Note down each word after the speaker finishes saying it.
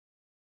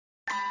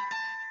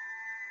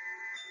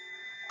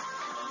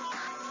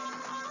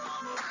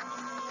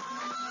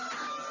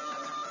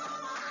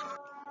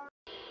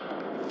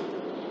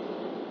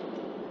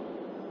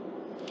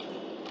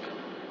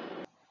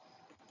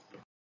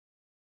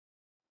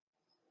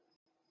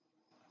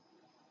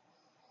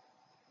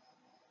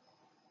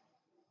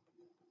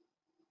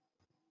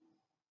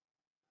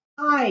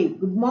Hi,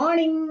 good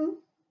morning.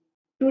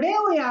 Today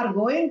we are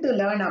going to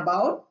learn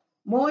about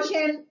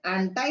motion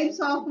and types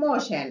of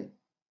motion.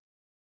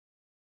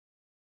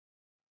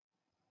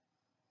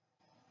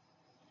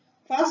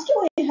 First,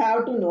 we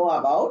have to know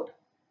about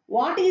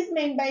what is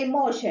meant by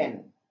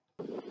motion.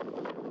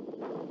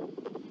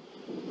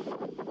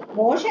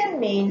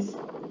 Motion means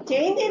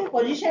change in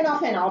position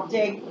of an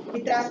object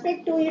with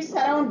respect to its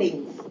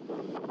surroundings.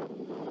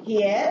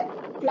 Here,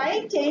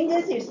 flight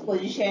changes its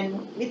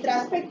position with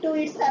respect to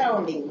its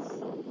surroundings.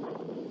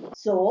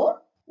 So,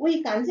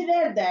 we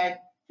consider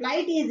that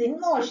flight is in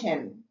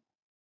motion,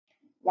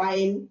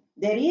 while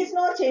there is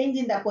no change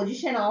in the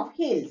position of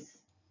hills.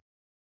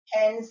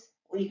 Hence,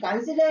 we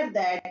consider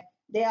that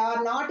they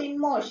are not in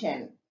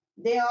motion,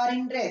 they are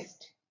in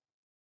rest.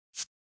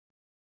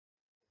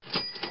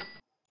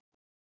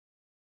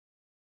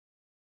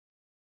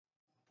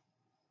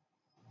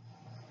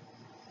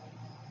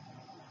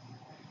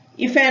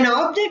 If an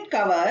object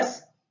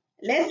covers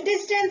less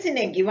distance in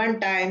a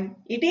given time,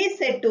 it is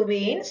said to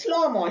be in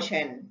slow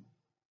motion.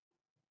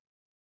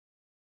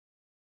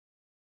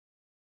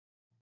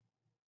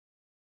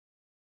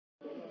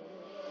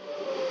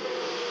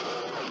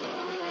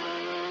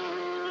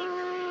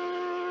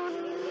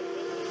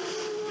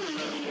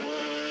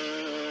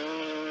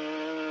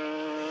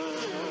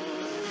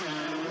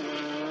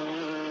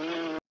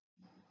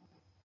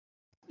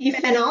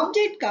 If an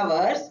object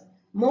covers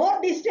more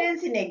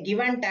distance in a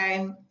given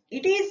time,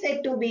 it is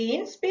said to be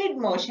in speed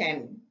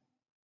motion.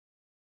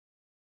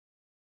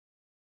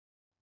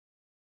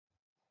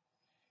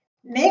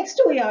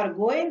 Next, we are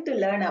going to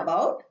learn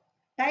about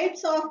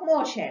types of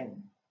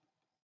motion.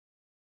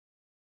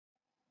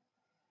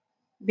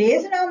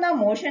 Based on the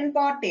motion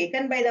part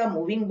taken by the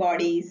moving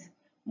bodies,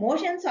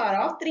 motions are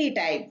of three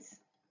types: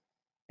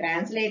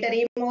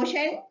 translatory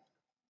motion,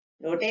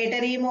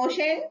 rotatory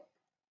motion,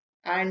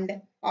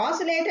 and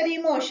oscillatory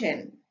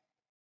motion.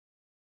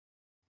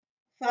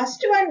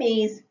 First one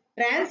is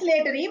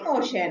translatory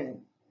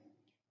motion.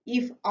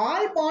 If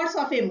all parts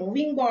of a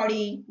moving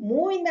body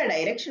move in the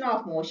direction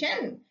of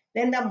motion,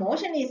 then the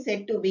motion is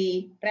said to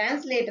be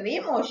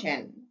translatory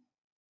motion.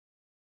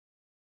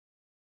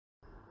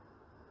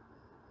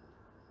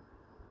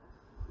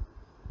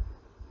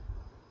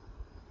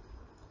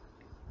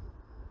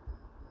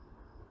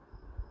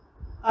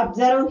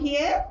 Observe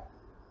here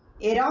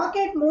a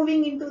rocket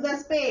moving into the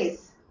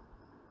space.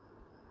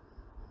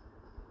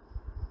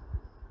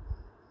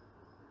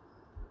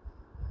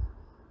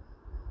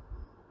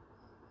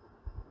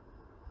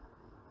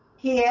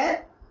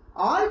 Here,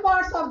 all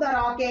parts of the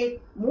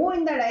rocket move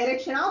in the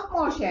direction of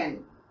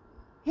motion.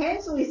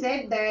 Hence, we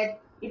said that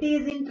it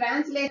is in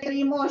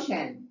translatory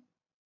motion.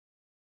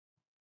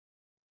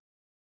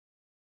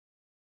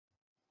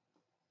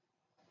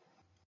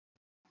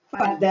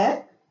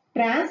 Further,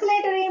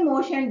 translatory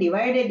motion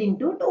divided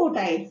into two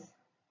types.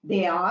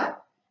 They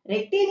are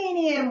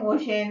rectilinear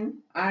motion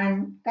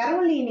and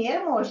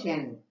curvilinear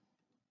motion.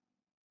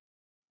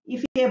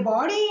 If a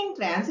body in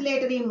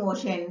translatory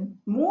motion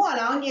move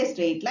along a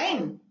straight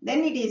line,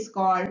 then it is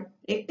called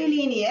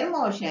rectilinear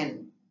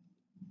motion.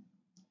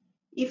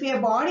 If a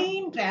body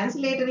in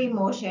translatory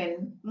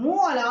motion move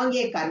along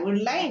a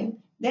curved line,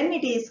 then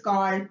it is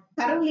called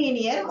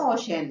curvilinear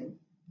motion.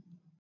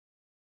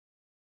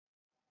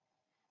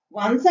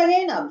 Once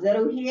again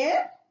observe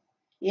here,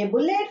 a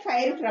bullet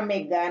fired from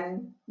a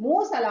gun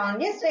moves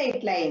along a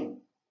straight line.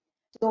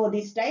 So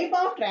this type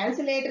of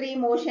translatory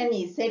motion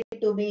is said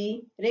to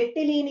be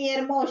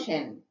rectilinear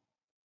motion.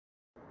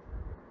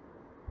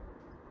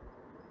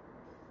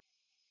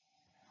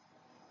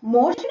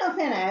 Motion of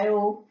an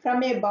arrow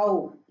from a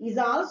bow is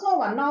also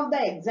one of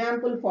the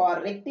example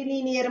for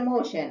rectilinear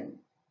motion.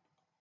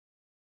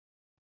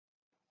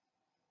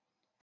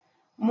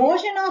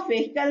 Motion of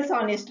vehicles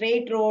on a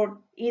straight road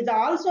is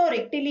also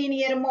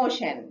rectilinear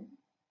motion.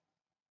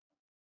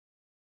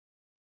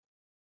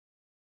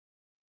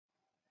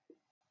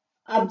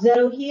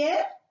 Observe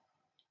here,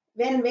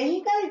 when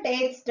vehicle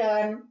takes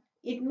turn,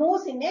 it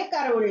moves in a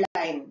curved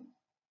line.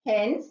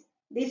 Hence,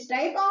 this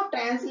type of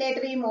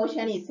translatory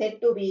motion is said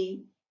to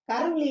be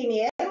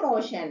curvilinear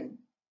motion.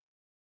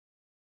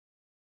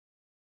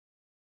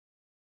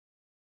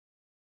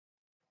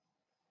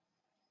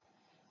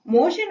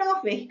 Motion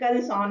of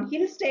vehicles on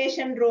hill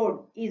station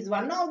road is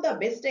one of the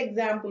best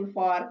example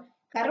for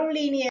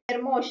curvilinear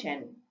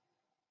motion.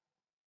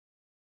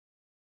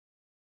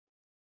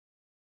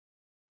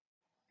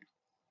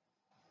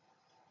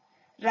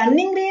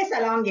 Running race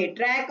along a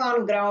track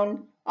on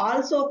ground,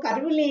 also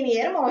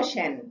curvilinear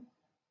motion.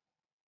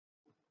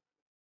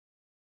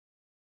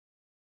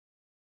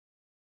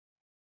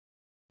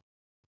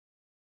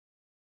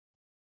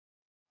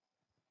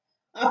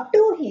 Up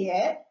to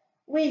here,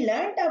 we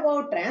learnt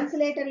about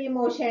translatory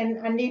motion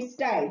and its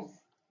types.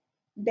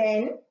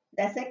 Then,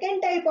 the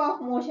second type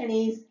of motion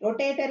is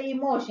rotatory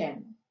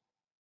motion.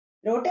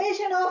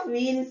 Rotation of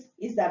wheels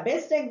is the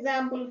best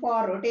example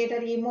for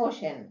rotatory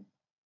motion.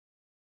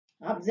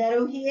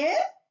 Observe here,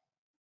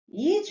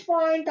 each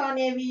point on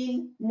a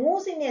wheel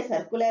moves in a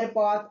circular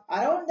path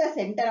around the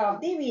center of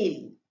the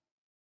wheel.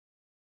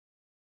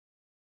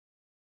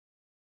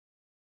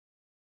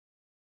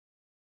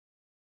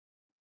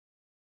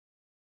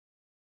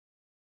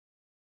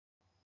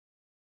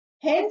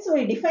 Hence,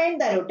 we define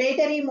the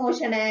rotatory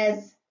motion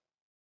as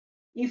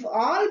if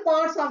all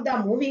parts of the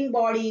moving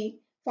body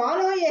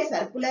follow a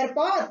circular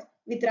path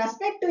with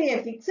respect to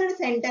a fixed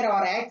center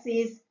or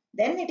axis,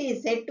 then it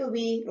is said to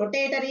be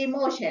rotatory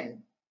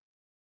motion.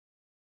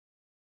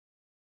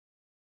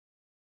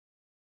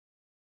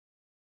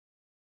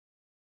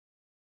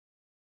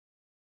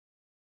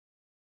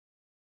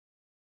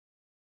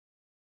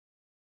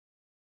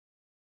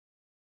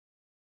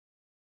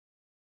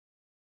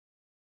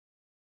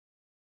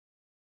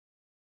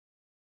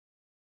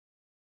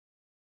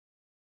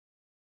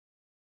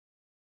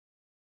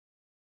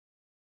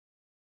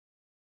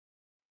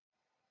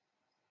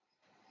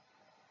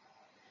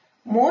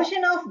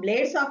 Motion of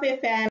blades of a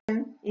fan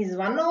is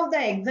one of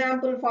the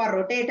example for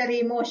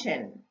rotatory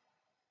motion.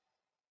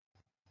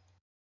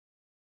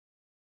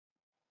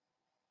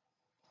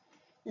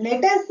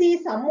 Let us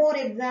see some more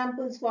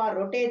examples for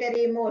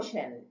rotatory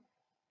motion.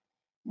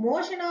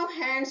 Motion of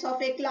hands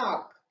of a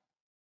clock.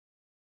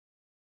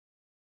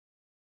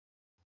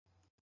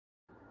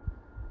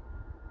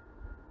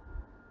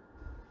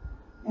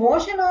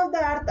 Motion of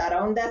the earth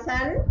around the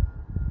sun.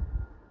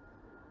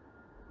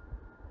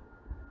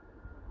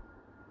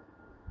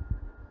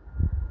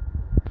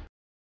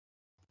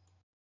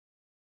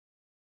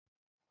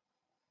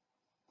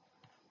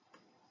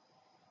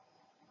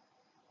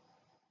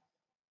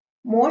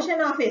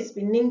 Motion of a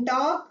spinning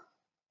top.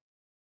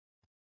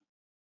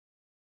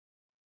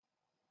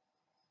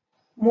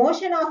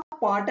 Motion of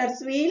potter's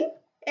wheel,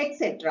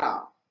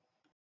 etc.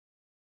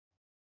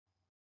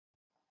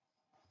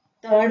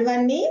 Third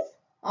one is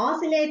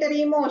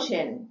oscillatory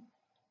motion.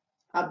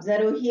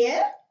 Observe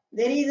here,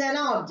 there is an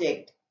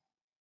object.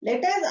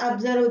 Let us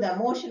observe the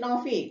motion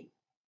of it.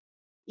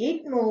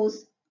 It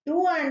moves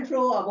to and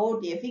fro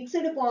about a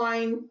fixed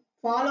point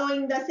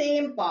following the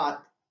same path.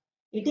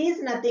 It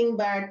is nothing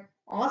but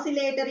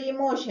oscillatory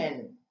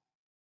motion.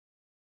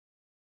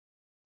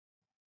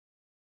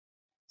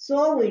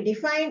 So we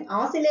define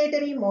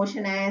oscillatory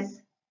motion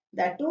as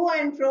the to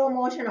and fro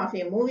motion of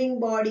a moving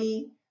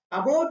body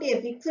about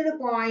a fixed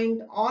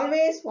point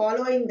always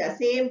following the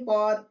same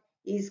path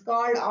is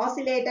called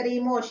oscillatory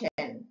motion.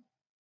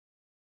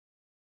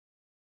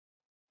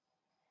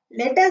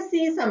 Let us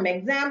see some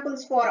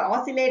examples for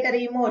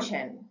oscillatory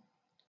motion.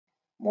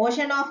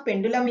 Motion of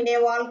pendulum in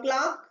a wall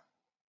clock.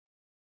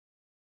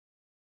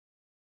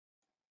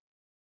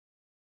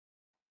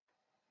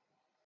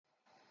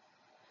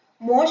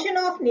 Motion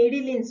of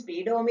needle in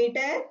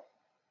speedometer.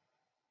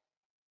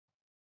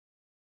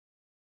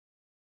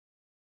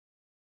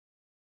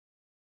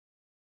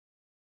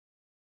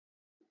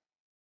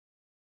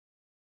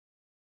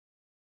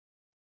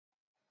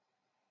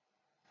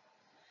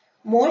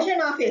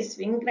 Motion of a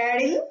swing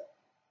cradle.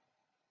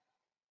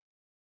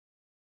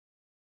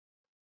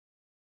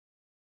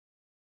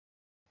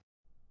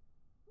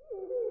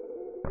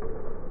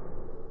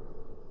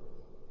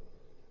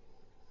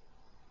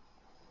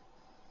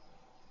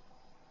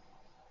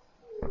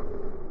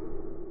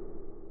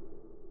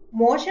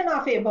 Motion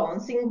of a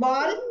bouncing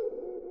ball.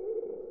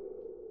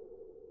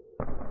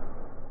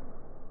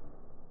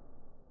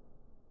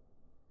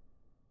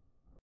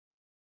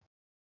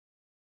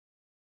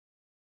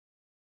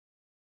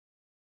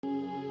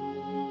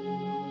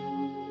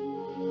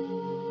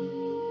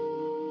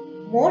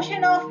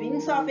 Motion of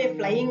wings of a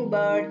flying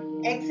bird,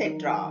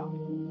 etc.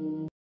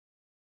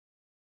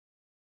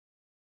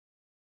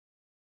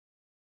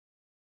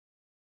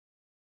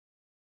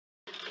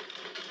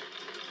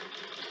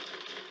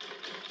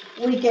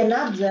 We can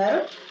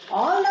observe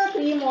all the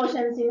three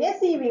motions in a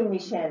sieving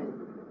machine.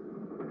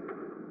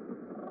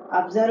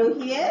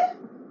 Observe here,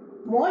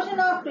 motion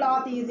of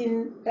cloth is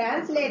in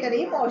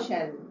translatory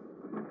motion.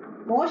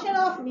 Motion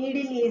of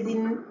needle is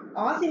in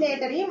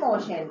oscillatory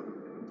motion.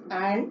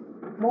 And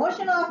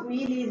motion of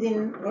wheel is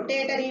in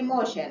rotatory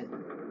motion.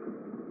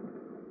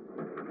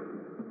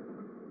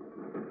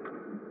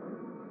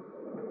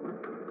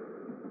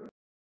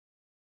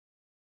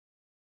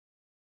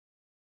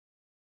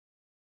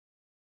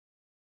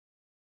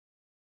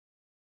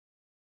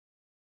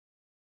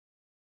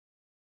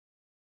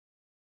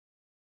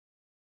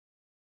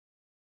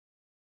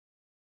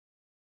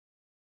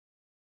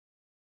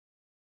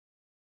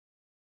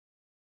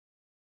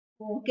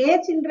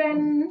 Okay,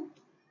 children,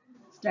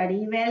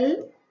 study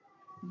well,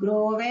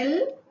 grow well,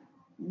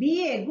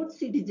 be a good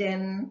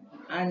citizen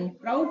and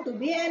proud to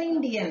be an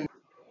Indian.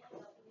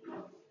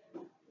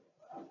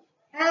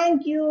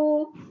 Thank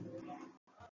you.